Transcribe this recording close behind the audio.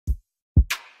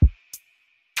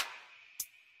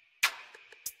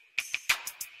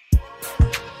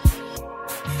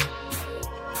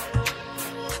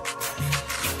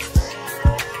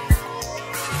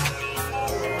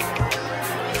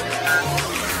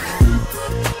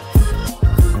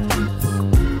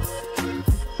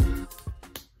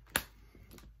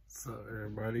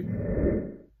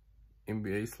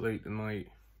slate tonight.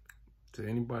 To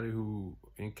anybody who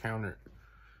encountered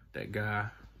that guy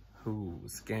who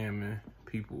was scamming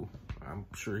people, I'm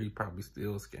sure he probably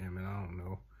still scamming, I don't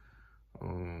know.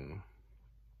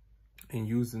 And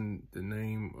using the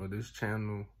name of this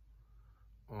channel,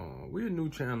 we're a new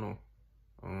channel.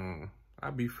 I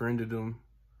befriended him,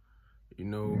 you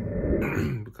know,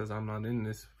 because I'm not in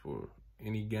this for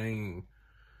any gain,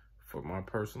 for my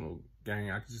personal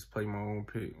gain. I can just play my own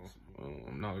picks.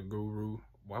 I'm not a guru.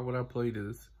 Why would I play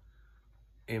this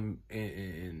and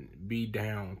be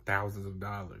down thousands of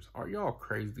dollars? Are y'all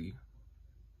crazy?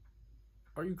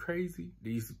 Are you crazy?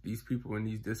 These people in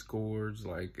these discords,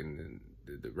 like, and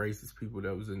the racist people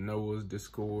that was in Noah's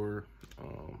Discord.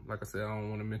 Like I said, I don't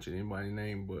want to mention anybody's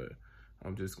name, but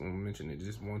I'm just gonna mention it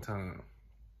just one time.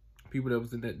 People that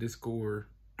was in that Discord,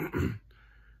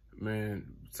 man,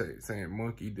 saying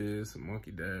monkey this,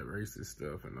 monkey that, racist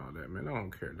stuff and all that. Man, I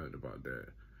don't care nothing about that.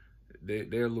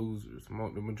 They're losers. The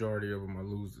majority of them are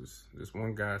losers. This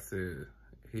one guy said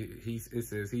it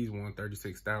says he's won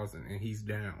 36,000 and he's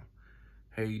down.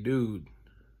 Hey, dude,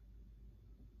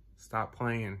 stop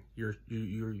playing. You're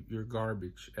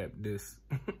garbage at this.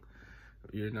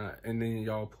 You're not. And then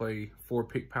y'all play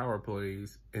 4-pick power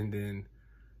plays and then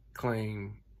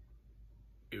claim,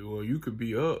 well, you could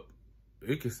be up.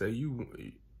 It could say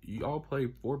y'all play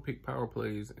 4-pick power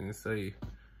plays and say,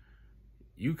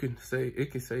 it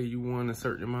can say you won a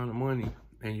certain amount of money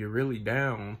and you're really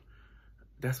down.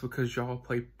 That's because y'all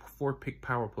play 4-pick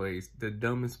power plays. The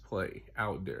dumbest play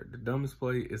out there. The dumbest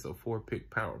play is a 4-pick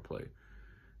power play.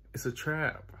 It's a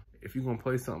trap. If you're gonna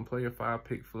play something, play a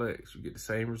 5-pick flex. You get the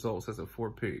same results as a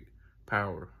 4-pick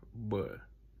power, but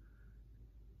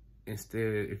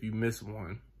instead, if you miss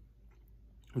one,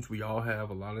 which we all have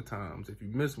a lot of times, if you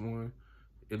miss one,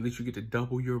 at least you get to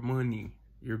double your money.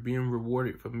 You're being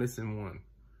rewarded for missing one.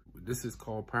 This is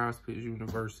called Prize Picks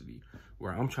University,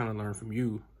 where I'm trying to learn from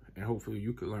you, and hopefully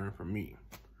you could learn from me.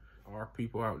 There are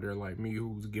people out there like me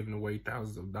who's giving away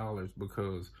thousands of dollars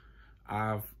because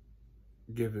I've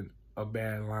given a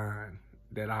bad line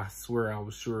that I swear I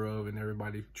was sure of, and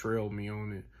everybody trailed me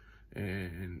on it,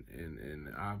 and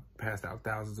I passed out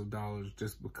thousands of dollars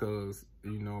just because,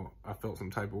 you know, I felt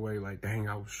some type of way, like, dang,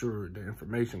 I was sure the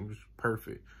information was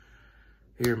perfect.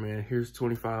 Here, man, here's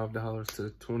 $25 to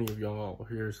 20 of y'all.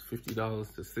 Here's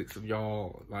 $50 to 6 of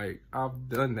y'all. Like, I've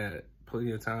done that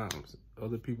plenty of times.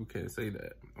 Other people can't say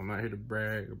that. I'm not here to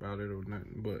brag about it or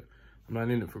nothing, but I'm not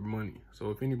in it for money. So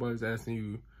if anybody's asking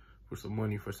you for some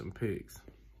money for some picks,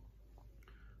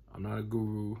 I'm not a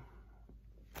guru.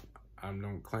 I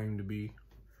don't claim to be.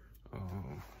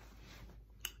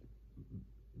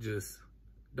 Just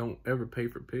don't ever pay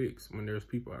for picks when there's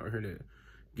people out here that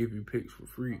give you picks for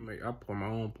free. I pour my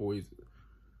own poison.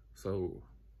 So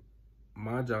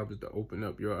my job is to open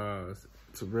up your eyes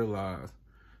to realize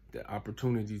the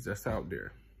opportunities that's out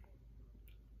there.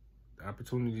 The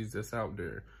opportunities that's out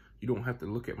there. You don't have to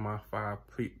look at my 5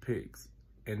 picks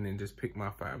and then just pick my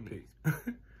 5 picks.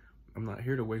 I'm not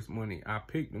here to waste money. I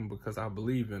picked them because I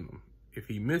believe in them. If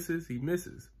he misses, he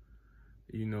misses.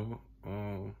 You know,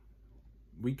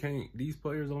 we can't, these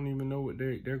players don't even know what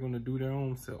they're going to do their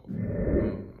own self.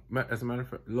 As a matter of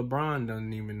fact, LeBron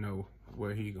doesn't even know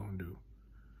what he going to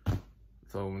do.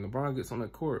 So when LeBron gets on the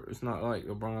court, it's not like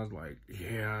LeBron's like,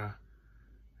 yeah,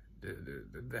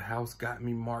 the house got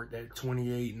me marked at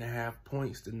 28.5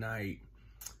 points tonight.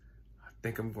 I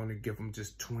think I'm going to give him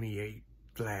just 28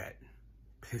 flat.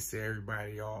 Piss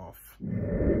everybody off.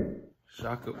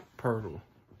 Shaka Pirtle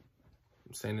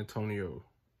from San Antonio,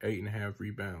 8.5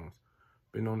 rebounds.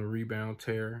 Been on the rebound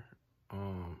tear.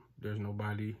 There's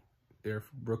nobody there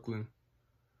for Brooklyn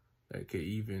that could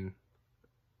even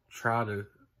try to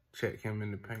check him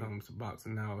in the paint. Comes to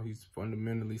boxing now. He's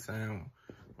fundamentally sound.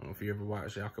 I don't know if you ever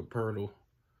watched Shaka Pirtle.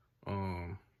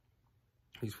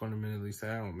 He's fundamentally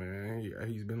sound, man.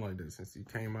 He's been like this since he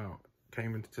came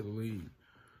into the league.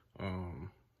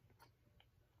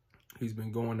 He's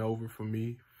been going over for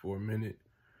me for a minute.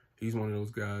 He's one of those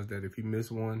guys that if he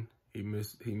missed one, he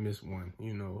missed one.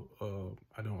 You know,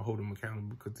 I don't hold him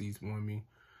accountable because he's won me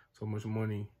so much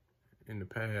money in the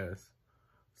past.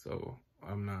 So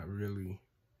I'm not really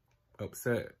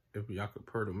upset if Shaka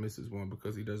Pirtle misses one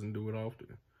because he doesn't do it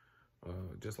often.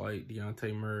 Just like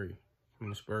Dejounte Murray from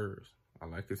the Spurs. I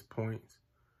like his points.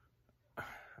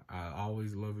 I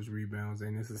always love his rebounds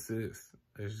and his assists.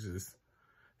 It's just,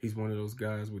 he's one of those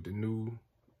guys with the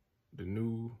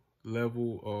new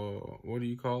level, what do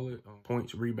you call it?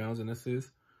 Points, rebounds, and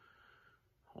assists.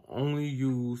 Only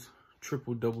use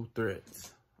triple-double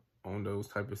threats on those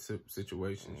type of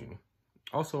situations. You know.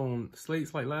 Also on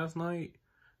slates like last night,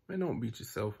 Man, don't beat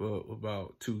yourself up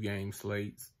about 2-game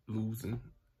slates losing.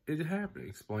 It happened.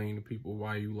 Explain to people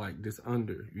why you like this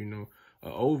under, you know.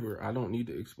 Over, I don't need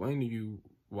to explain to you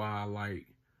why I like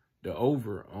the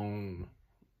over on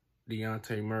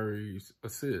Dejounte Murray's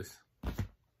assists.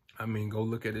 I mean, go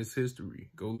look at his history.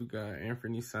 Go look at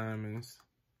Anthony Simons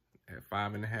at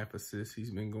 5.5 assists.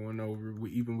 He's been going over,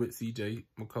 even with CJ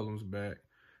McCollum's back,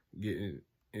 getting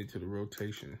into the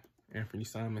rotation. Anthony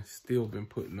Simons still been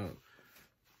putting up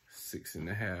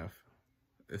 6.5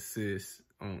 assists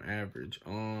on average.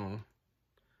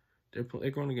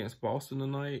 They're going against Boston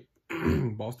tonight.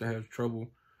 Boston has trouble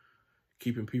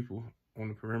keeping people on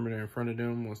the perimeter in front of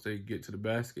them once they get to the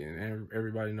basket. And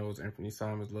everybody knows Anthony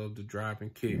Simons loves to drive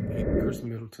and kick. Chris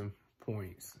Middleton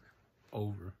points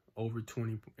over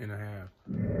 20.5.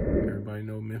 Everybody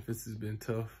know Memphis has been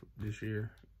tough this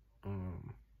year.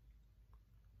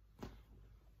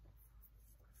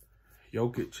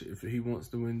 Jokic, if he wants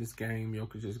to win this game,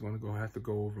 Jokic is going to have to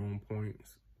go over on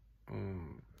points.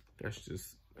 That's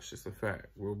just a fact.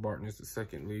 Will Barton is the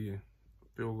second leading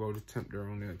field goal attempter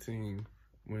on that team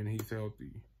when he's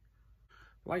healthy.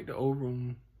 Like the over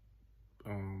on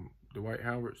Dwight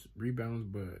Howard's rebounds,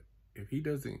 but if he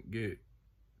doesn't get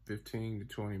 15 to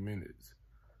 20 minutes,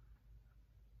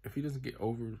 if he doesn't get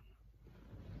over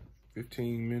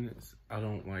 15 minutes, I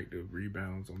don't like the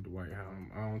rebounds on Dwight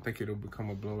Howard. I don't think it'll become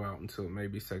a blowout until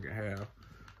maybe second half.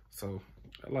 So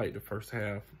I like the first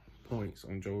half points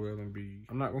on Joel Embiid.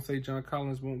 I'm not gonna say John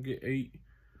Collins won't get 8,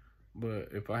 but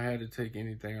if I had to take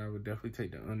anything, I would definitely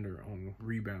take the under on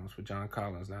rebounds for John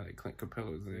Collins now that Clint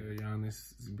Capella's there.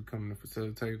 Giannis is becoming the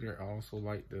facilitator. I also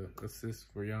like the assists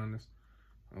for Giannis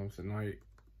tonight.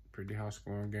 Pretty high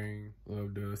scoring game.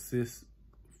 Love the assists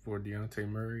for Dejounte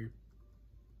Murray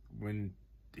when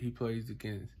he plays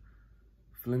against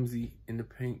flimsy in the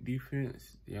paint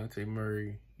defense. Dejounte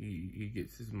Murray, he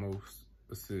gets his most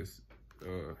assists.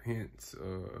 Hence,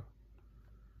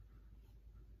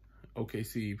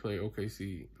 OKC, he played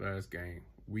OKC last game.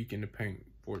 Weak in the paint,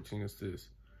 14 assists.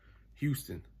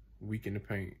 Houston, weak in the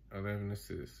paint, 11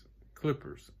 assists.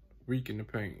 Clippers, weak in the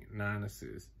paint, 9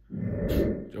 assists.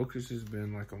 Jokic has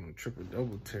been like on a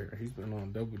triple-double tear. He's been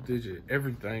on double-digit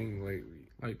everything lately.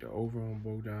 Like the over on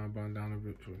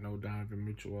Bogdanovich with no Donovan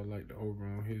Mitchell. I like the over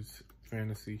on his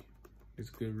fantasy. He's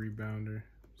a good rebounder,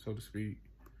 so to speak.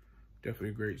 Definitely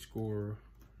a great scorer.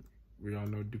 We all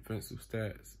know defensive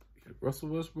stats. If Russell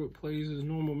Westbrook plays his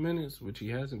normal minutes, which he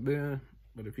hasn't been,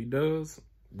 but if he does,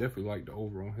 definitely like the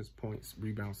over on his points,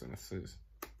 rebounds, and assists.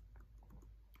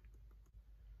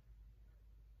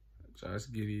 Josh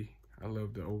Giddey, I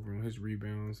love the over on his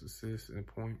rebounds, assists, and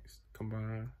points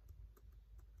combined.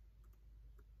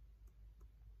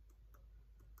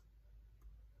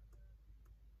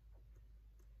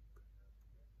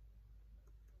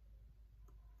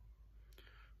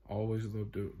 Always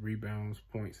love the rebounds,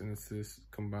 points, and assists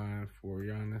combined for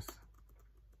Giannis.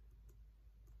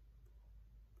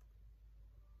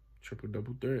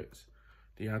 Triple-double threats.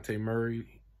 Dejounte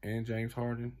Murray and James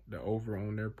Harden, the over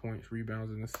on their points,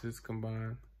 rebounds, and assists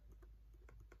combined.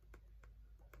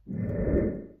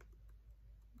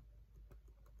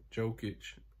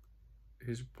 Jokic,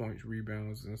 his points,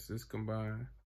 rebounds, and assists combined.